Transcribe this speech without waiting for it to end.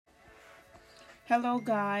Hello,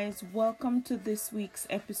 guys. Welcome to this week's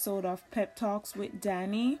episode of Pep Talks with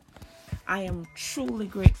Danny. I am truly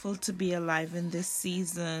grateful to be alive in this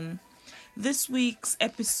season. This week's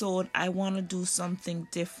episode, I want to do something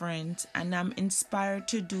different, and I'm inspired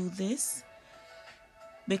to do this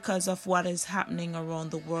because of what is happening around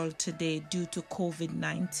the world today due to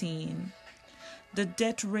COVID-19. The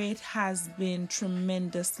death rate has been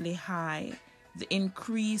tremendously high. The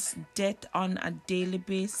increased death on a daily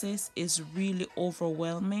basis is really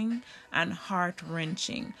overwhelming and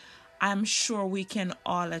heart-wrenching. I'm sure we can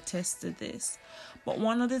all attest to this. But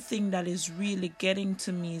one of the things that is really getting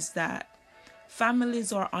to me is that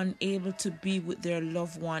families are unable to be with their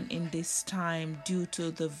loved one in this time due to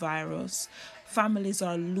the virus. Families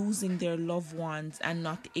are losing their loved ones and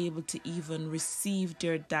not able to even receive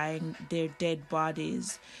their dead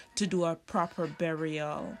bodies to do a proper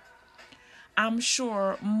burial. I'm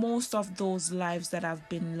sure most of those lives that have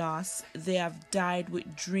been lost, they have died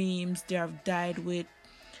with dreams, they have died with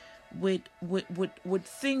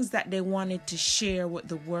things that they wanted to share with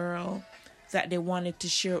the world, that they wanted to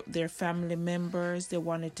share with their family members, they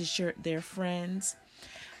wanted to share with their friends.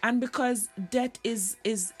 And because death is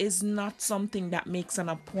not something that makes an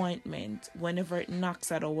appointment. Whenever it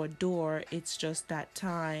knocks at our door, it's just that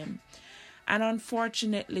time. And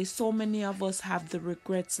unfortunately, so many of us have the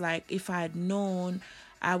regrets, like, if I had known,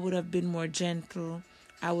 I would have been more gentle.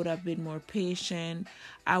 I would have been more patient.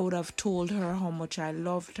 I would have told her how much I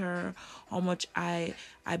loved her, how much I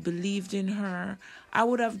believed in her. I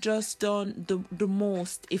would have just done the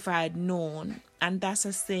most if I had known. And that's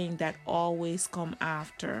a saying that always come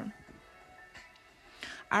after.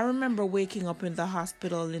 I remember waking up in the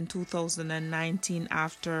hospital in 2019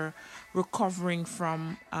 after recovering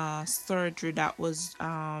from surgery that was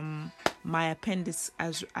my appendix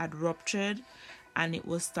had ruptured, and it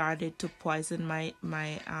was started to poison my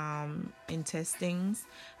intestines,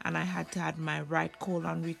 and I had to have my right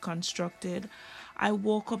colon reconstructed. I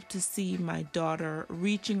woke up to see my daughter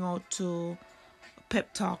reaching out to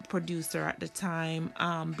Pep Talk producer at the time,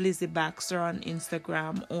 Blizzy Baxter on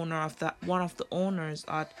Instagram, one of the owners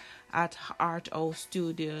at Art House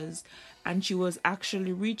Studios, and she was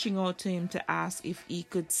actually reaching out to him to ask if he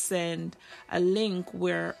could send a link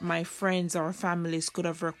where my friends or families could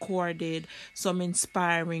have recorded some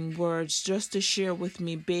inspiring words just to share with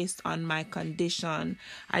me based on my condition.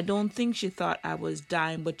 I don't think she thought I was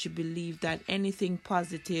dying, but she believed that anything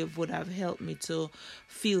positive would have helped me to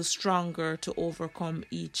feel stronger to overcome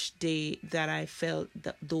each day that I felt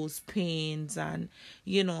those pains and,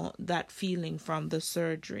 that feeling from the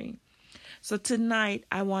surgery. So tonight,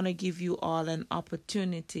 I want to give you all an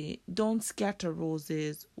opportunity. Don't scatter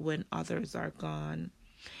roses when others are gone.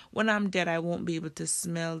 When I'm dead, I won't be able to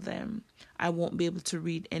smell them. I won't be able to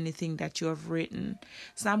read anything that you have written.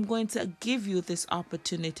 So I'm going to give you this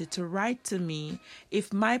opportunity to write to me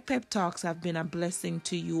if my pep talks have been a blessing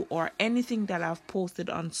to you, or anything that I've posted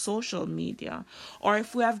on social media, or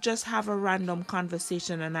if we have just have a random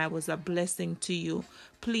conversation and I was a blessing to you.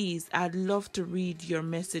 Please, I'd love to read your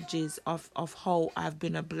messages of how I've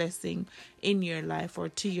been a blessing in your life or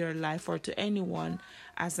to your life or to anyone.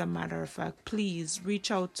 As a matter of fact, please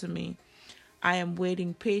reach out to me. I am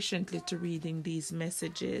waiting patiently to reading these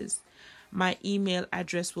messages. My email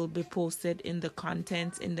address will be posted in the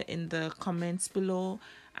contents in the comments below,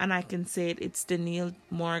 and I can say it's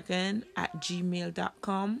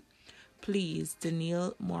DanielleMorgan@gmail.com. Please,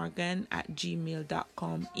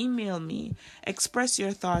 DanielleMorgan@gmail.com. Email me. Express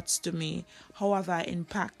your thoughts to me. How have I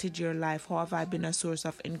impacted your life? How have I been a source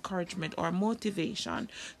of encouragement or motivation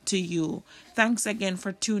to you? Thanks again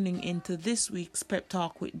for tuning into this week's Pep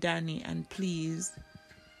Talk with Danny, and please